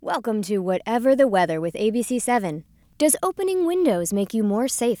Welcome to Whatever the Weather with ABC7. Does opening windows make you more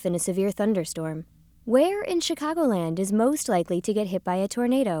safe in a severe thunderstorm? Where in Chicagoland is most likely to get hit by a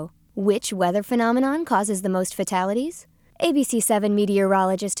tornado? Which weather phenomenon causes the most fatalities? ABC7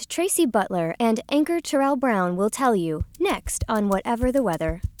 meteorologist Tracy Butler and anchor Terrell Brown will tell you next on Whatever the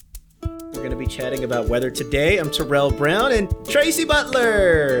Weather. We're going to be chatting about weather today. I'm Terrell Brown and Tracy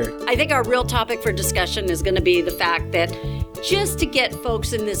Butler. I think our real topic for discussion is going to be the fact that just to get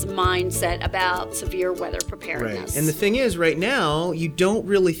folks in this mindset about severe weather preparedness. Right. And the thing is, right now, you don't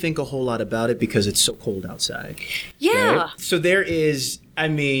really think a whole lot about it because it's so cold outside. Yeah. Right? So there is,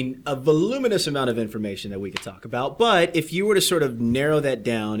 a voluminous amount of information that we could talk about. But if you were to sort of narrow that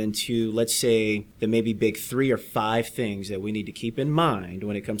down into, let's say, the maybe big 3 or 5 things that we need to keep in mind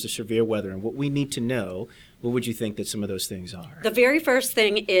when it comes to severe weather and what we need to know, what would you think that some of those things are? The very first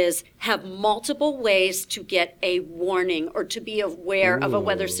thing is have multiple ways to get a warning or to be aware of a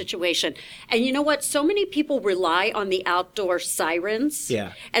weather situation. And you know what? So many people rely on the outdoor sirens.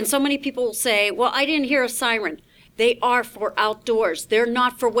 Yeah. And so many people say, well, I didn't hear a siren. They are for outdoors. They're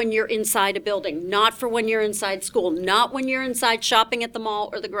not for when you're inside a building, not for when you're inside school, not when you're inside shopping at the mall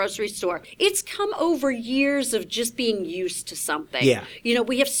or the grocery store. It's come over years of just being used to something. Yeah. You know,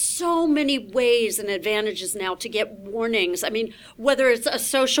 we have so many ways and advantages now to get warnings. I mean, whether it's a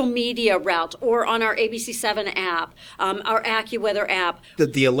social media route or on our ABC7 app, our AccuWeather app.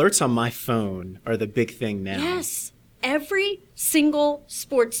 The alerts on my phone are the big thing now. Yes. Every single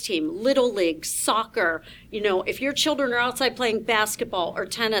sports team, little league, soccer, if your children are outside playing basketball or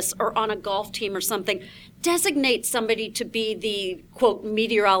tennis or on a golf team or something, designate somebody to be the, quote,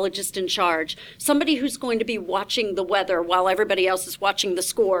 meteorologist in charge, somebody who's going to be watching the weather while everybody else is watching the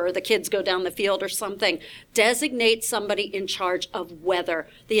score or the kids go down the field or something. Designate somebody in charge of weather,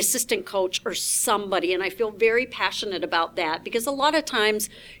 the assistant coach or somebody. And I feel very passionate about that because a lot of times,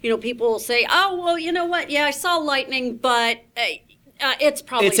 people will say, oh, well, you know what? Yeah, I saw lightning, but it's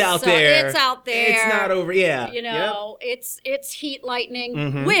probably It's out there. It's out there. It's not over. Yeah. It's heat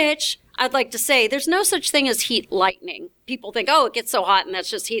lightning, which I'd like to say there's no such thing as heat lightning. People think, oh, it gets so hot and that's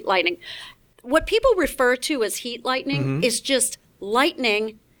just heat lightning. What people refer to as heat lightning is just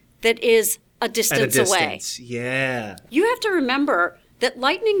lightning that is a distance away. Yeah. You have to remember that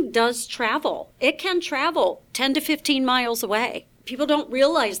lightning does travel. It can travel 10 to 15 miles away. People don't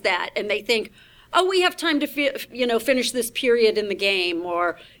realize that, and they think, oh, we have time to finish this period in the game,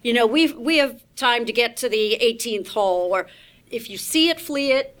 or we have time to get to the 18th hole, or if you see it,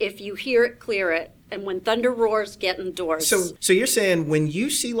 flee it. If you hear it, clear it. And when thunder roars, get indoors. So you're saying when you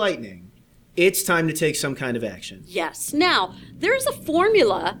see lightning, it's time to take some kind of action. Yes. Now, there's a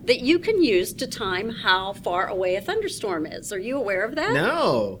formula that you can use to time how far away a thunderstorm is. Are you aware of that?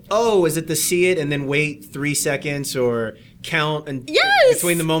 No. Oh, is it to see it and then wait 3 seconds or count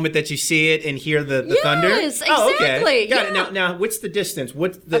between the moment that you see it and hear the thunder? Yes, exactly. Oh, okay. Got it. Now, what's the distance?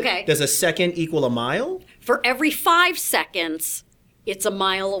 Does a second equal a mile? For every 5 seconds, it's a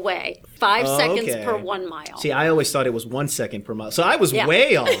mile away. 5 seconds per 1 mile. See, I always thought it was 1 second per mile. So I was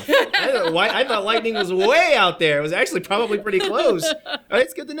way off. I thought lightning was way out there. It was actually probably pretty close. All right,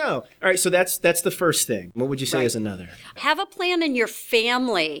 it's good to know. All right, so that's the first thing. What would you say is another? Have a plan in your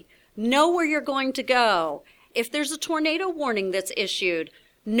family. Know where you're going to go. If there's a tornado warning that's issued,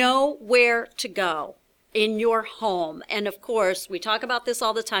 know where to go in your home. And of course, we talk about this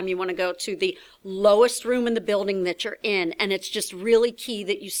all the time. You want to go to the lowest room in the building that you're in. And it's just really key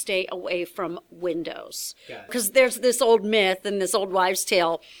that you stay away from windows. Because there's this old myth and this old wives'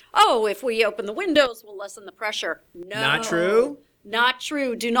 tale. Oh, if we open the windows, we'll lessen the pressure. No. Not true? Not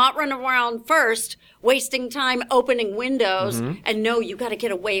true. Do not run around first wasting time opening windows. And no, you got to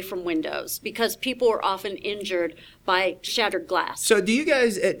get away from windows because people are often injured by shattered glass. So do you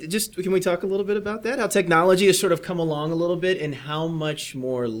guys, can we talk a little bit about that? How technology has sort of come along a little bit and how much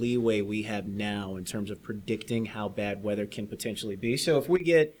more leeway we have now in terms of predicting how bad weather can potentially be. So if we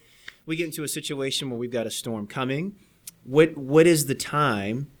get into a situation where we've got a storm coming, what is the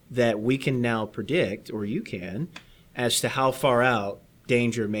time that we can now predict, or you can, as to how far out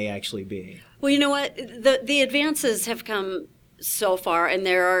danger may actually be? Well, you know what? The advances have come so far, and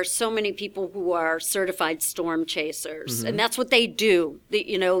there are so many people who are certified storm chasers, and that's what they do.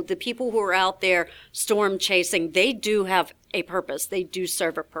 The people who are out there storm chasing, they do have a purpose. They do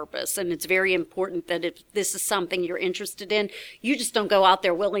serve a purpose. And it's very important that if this is something you're interested in, you just don't go out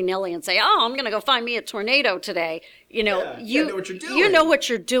there willy-nilly and say, oh, I'm going to go find me a tornado today. You know, you know what you're doing. You know what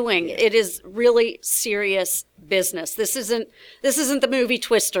you're doing. Yeah. It is really serious business. This isn't the movie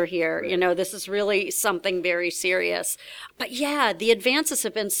Twister here. Right. You know, this is really something very serious. But yeah, the advances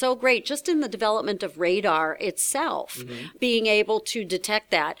have been so great just in the development of radar itself, being able to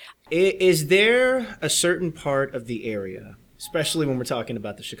detect that. Is there a certain part of the area, especially when we're talking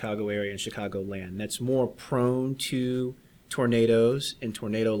about the Chicago area and Chicagoland, that's more prone to tornadoes and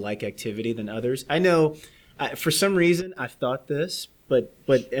tornado-like activity than others? I know, for some reason, I've thought this, but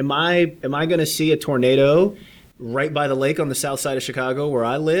am I going to see a tornado right by the lake on the south side of Chicago where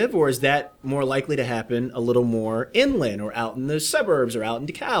I live, or is that more likely to happen a little more inland or out in the suburbs or out in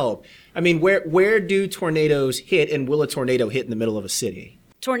DeKalb? I mean, where do tornadoes hit, and will a tornado hit in the middle of a city?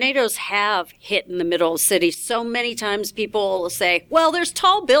 Tornadoes have hit in the middle of the city. So many times people will say, well, there's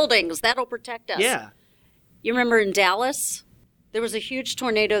tall buildings, that'll protect us. Yeah. You remember in Dallas? There was a huge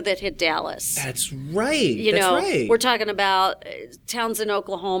tornado that hit Dallas. That's right. Right. We're talking about towns in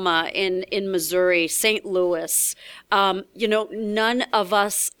Oklahoma, in Missouri, St. Louis. None of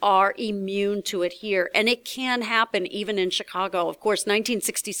us are immune to it here. And it can happen even in Chicago. Of course,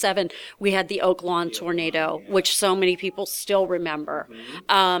 1967, we had the Oak Lawn tornado, which so many people still remember.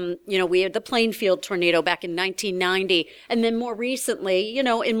 We had the Plainfield tornado back in 1990. And then more recently,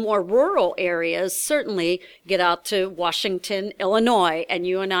 in more rural areas, certainly get out to Washington, Illinois, and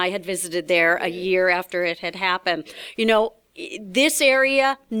you and I had visited there a year after it had happened. This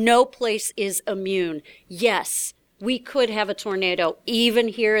area, no place is immune. Yes, we could have a tornado even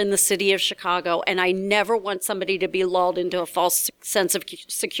here in the city of Chicago, and I never want somebody to be lulled into a false sense of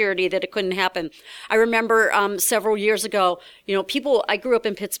security that it couldn't happen. I remember several years ago, I grew up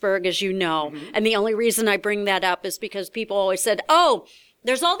in Pittsburgh, as you know, and the only reason I bring that up is because people always said, oh,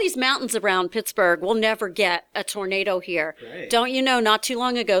 there's all these mountains around Pittsburgh. We'll never get a tornado here. Right. Don't you know, not too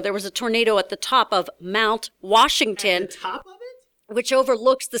long ago, there was a tornado at the top of Mount Washington. At the top of it? Which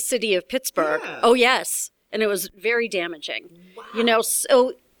overlooks the city of Pittsburgh. Yeah. Oh, yes. And it was very damaging. Wow.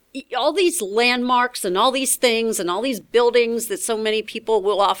 So all these landmarks and all these things and all these buildings that so many people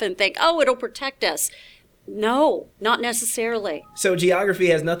will often think, oh, it'll protect us. No, not necessarily. So geography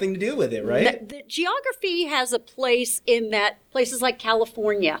has nothing to do with it, right? The geography has a place in that places like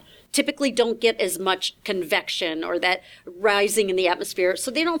California typically don't get as much convection or that rising in the atmosphere,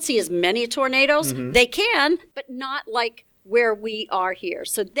 so they don't see as many tornadoes. They can, but not like where we are here.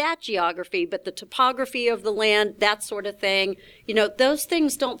 So that geography, but the topography of the land, that sort of thing, those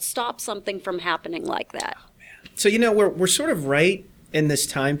things don't stop something from happening like that. Oh, man. So, we're sort of right in this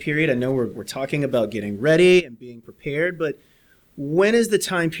time period. I know we're talking about getting ready and being prepared, but when is the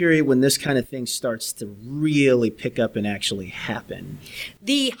time period when this kind of thing starts to really pick up and actually happen?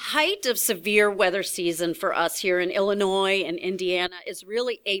 The height of severe weather season for us here in Illinois and Indiana is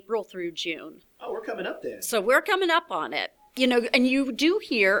really April through June. Oh, we're coming up there. So we're coming up on it. And you do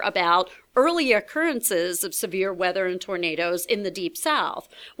hear about early occurrences of severe weather and tornadoes in the Deep South.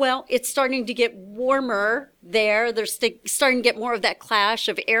 Well, it's starting to get warmer there. They're starting to get more of that clash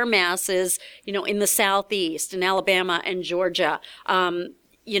of air masses, in the Southeast, in Alabama and Georgia.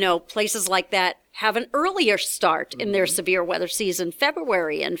 Places like that have an earlier start in their severe weather season,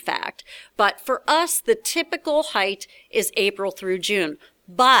 February, in fact. But for us, the typical height is April through June.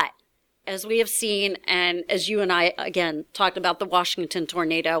 But as we have seen, and as you and I, again, talked about the Washington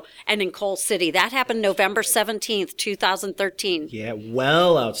tornado and in Coal City, that happened November 17th, 2013. Yeah,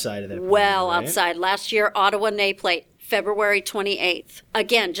 well outside of that. Outside. Last year, Ottawa Naplate, February 28th.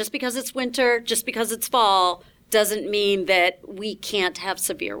 Again, just because it's winter, just because it's fall, doesn't mean that we can't have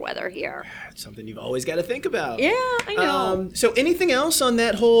severe weather here. It's something you've always got to think about. Yeah, I know. So anything else on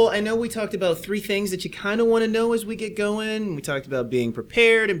that whole, I know we talked about 3 things that you kind of want to know as we get going. We talked about being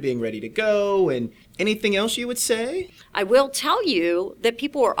prepared and being ready to go, and anything else you would say? I will tell you that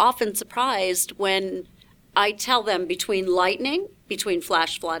people are often surprised when I tell them between lightning, between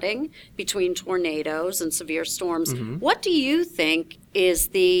flash flooding, between tornadoes and severe storms, what do you think is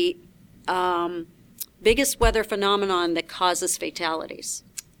the biggest weather phenomenon that causes fatalities?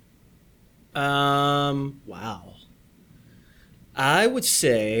 Wow. I would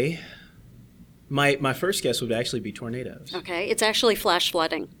say my first guess would actually be tornadoes. Okay, it's actually flash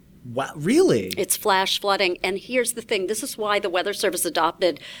flooding. Wow, really? It's flash flooding. And here's the thing. This is why the Weather Service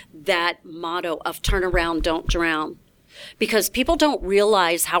adopted that motto of turn around, don't drown. Because people don't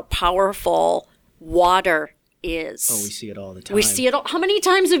realize how powerful water is. Oh, we see it all the time. We see it all. How many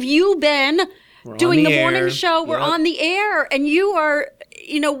times have you been doing the morning show? We're on the air, and you are,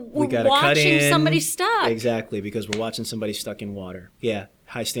 we're gotta cut watching in. somebody stuck. Exactly, because we're watching somebody stuck in water. Yeah,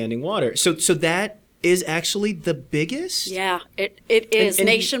 high standing water. So that is actually the biggest? Yeah, it is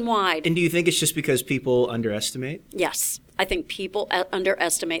nationwide. And do you think it's just because people underestimate? Yes, I think people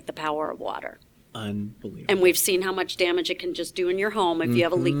underestimate the power of water. Unbelievable. And we've seen how much damage it can just do in your home if you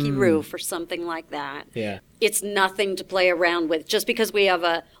have a leaky roof or something like that. Yeah. It's nothing to play around with. Just because we have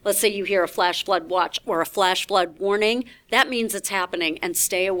let's say you hear a flash flood watch or a flash flood warning, that means it's happening, and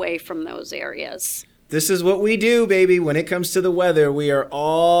stay away from those areas. This is what we do, baby. When it comes to the weather, we are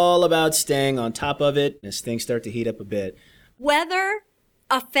all about staying on top of it as things start to heat up a bit. Weather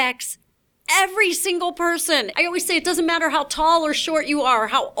affects every single person. I always say it doesn't matter how tall or short you are,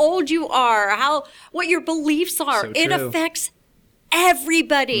 how old you are, what your beliefs are. So it true. affects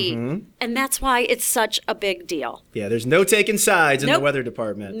everybody. And that's why it's such a big deal. Yeah, there's no taking sides in the Nope. weather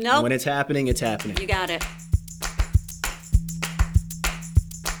department. Nope. When it's happening, it's happening. You got it.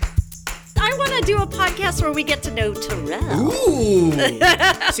 I want to do a podcast where we get to know Terrell. Ooh.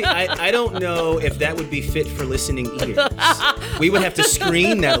 See, I don't know if that would be fit for listening ears. We would have to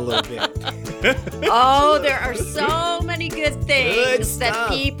screen that a little bit. Oh, there are so many good things Good that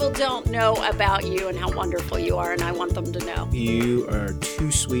stuff. people don't know about you and how wonderful you are, and I want them to know. You are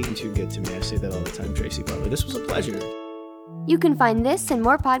too sweet and too good to me. I say that all the time, Tracy Butler. This was a pleasure. You can find this and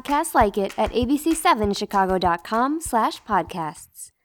more podcasts like it at abc7chicago.com/podcasts.